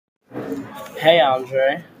Hey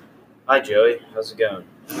Andre, Hi Joey, how's it going?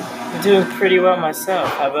 I'm doing pretty well myself.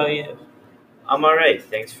 How about you? I'm alright,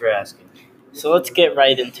 thanks for asking. So let's get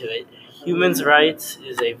right into it. Humans' rights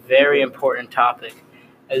is a very important topic,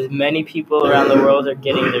 as many people around the world are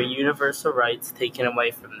getting their universal rights taken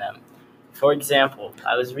away from them. For example,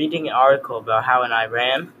 I was reading an article about how in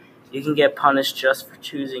Iran, you can get punished just for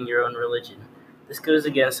choosing your own religion. This goes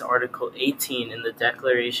against Article 18 in the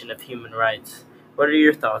Declaration of Human Rights. What are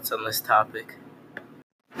your thoughts on this topic?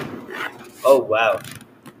 Oh wow,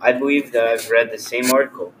 I believe that I've read the same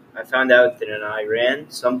article. I found out that in Iran,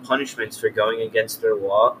 some punishments for going against their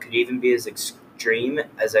law could even be as extreme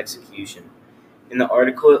as execution. In the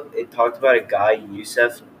article, it talked about a guy,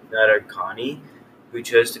 Yusuf Nadarkhani, who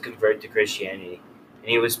chose to convert to Christianity,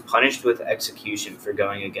 and he was punished with execution for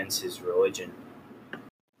going against his religion.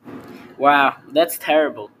 Wow, that's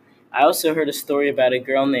terrible. I also heard a story about a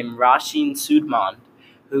girl named Rasheen Sudman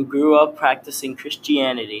who grew up practicing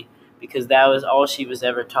Christianity because that was all she was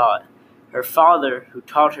ever taught. Her father, who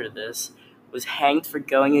taught her this, was hanged for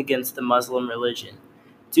going against the Muslim religion.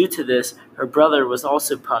 Due to this, her brother was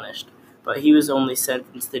also punished, but he was only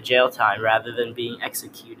sentenced to jail time rather than being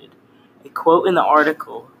executed. A quote in the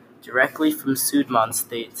article directly from Sudman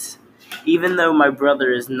states, "Even though my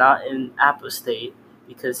brother is not an apostate,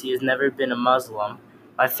 because he has never been a Muslim.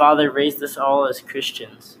 My father raised us all as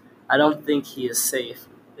Christians. I don't think he is safe.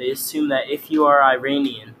 They assume that if you are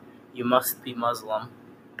Iranian, you must be Muslim."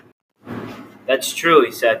 That's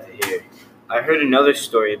truly sad to hear. I heard another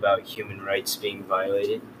story about human rights being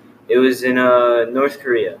violated. It was in North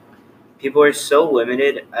Korea. People are so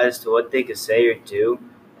limited as to what they could say or do,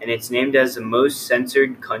 and it's named as the most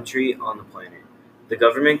censored country on the planet. The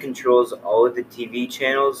government controls all of the TV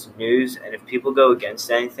channels, news, and if people go against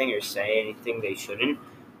anything or say anything they shouldn't,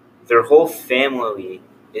 their whole family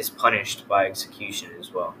is punished by execution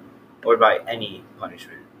as well, or by any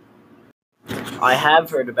punishment. I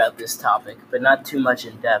have heard about this topic, but not too much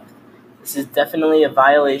in depth. This is definitely a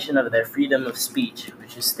violation of their freedom of speech,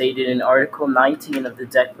 which is stated in Article 19 of the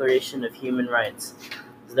Declaration of Human Rights.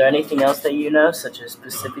 Is there anything else that you know, such as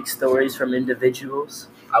specific stories from individuals?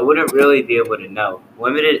 I wouldn't really be able to know.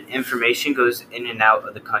 Limited information goes in and out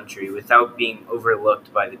of the country without being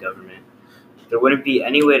overlooked by the government. There wouldn't be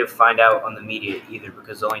any way to find out on the media either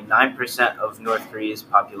because only 9% of North Korea's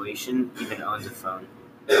population even owns a phone.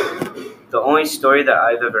 The only story that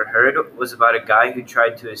I've ever heard was about a guy who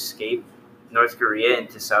tried to escape North Korea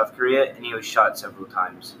into South Korea and he was shot several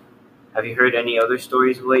times. Have you heard any other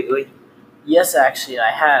stories lately? Yes, actually,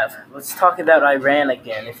 I have. Let's talk about Iran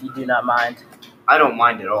again, if you do not mind. I don't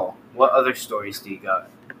mind at all. What other stories do you got?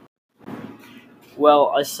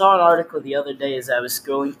 Well, I saw an article the other day as I was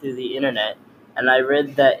scrolling through the internet, and I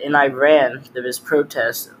read that in Iran there was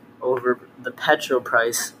protests over the petrol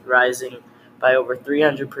price rising by over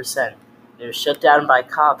 300%. It was shut down by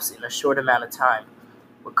cops in a short amount of time.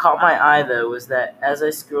 What caught my eye, though, was that as I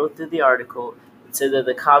scrolled through the article, it said that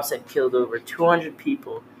the cops had killed over 200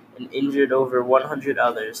 people and injured over 100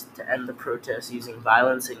 others to end the protests using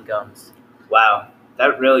violence and guns. Wow,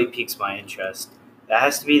 that really piques my interest. That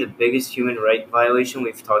has to be the biggest human right violation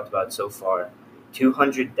we've talked about so far.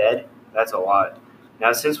 200 dead? That's a lot.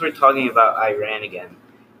 Now, since we're talking about Iran again,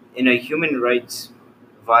 in a human rights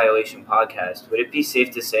violation podcast, would it be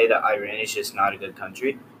safe to say that Iran is just not a good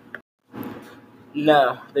country?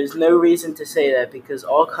 No, there's no reason to say that because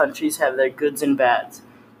all countries have their goods and bads.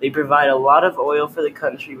 They provide a lot of oil for the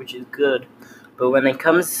country, which is good, but when it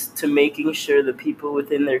comes to making sure the people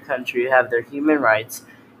within their country have their human rights,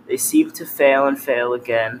 they seem to fail and fail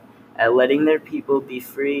again at letting their people be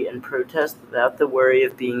free and protest without the worry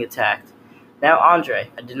of being attacked. Now, Andre,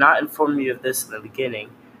 I did not inform you of this in the beginning,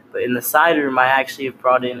 but in the side room I actually have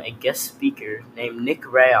brought in a guest speaker named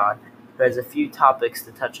Nick Rayon, who has a few topics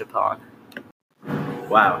to touch upon.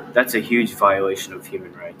 Wow, that's a huge violation of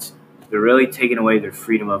human rights. They're really taking away their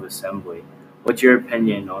freedom of assembly. What's your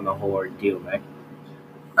opinion on the whole ordeal, Nick?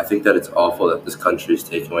 I think that it's awful that this country is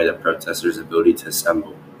taking away the protesters' ability to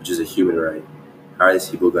assemble, which is a human right. How are these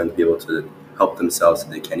people going to be able to help themselves if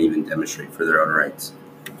they can't even demonstrate for their own rights?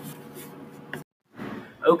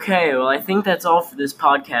 Okay, well, I think that's all for this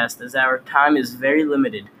podcast as our time is very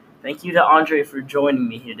limited. Thank you to Andre for joining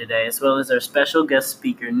me here today, as well as our special guest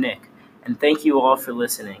speaker, Nick. And thank you all for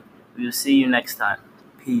listening. We will see you next time.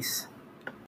 Peace.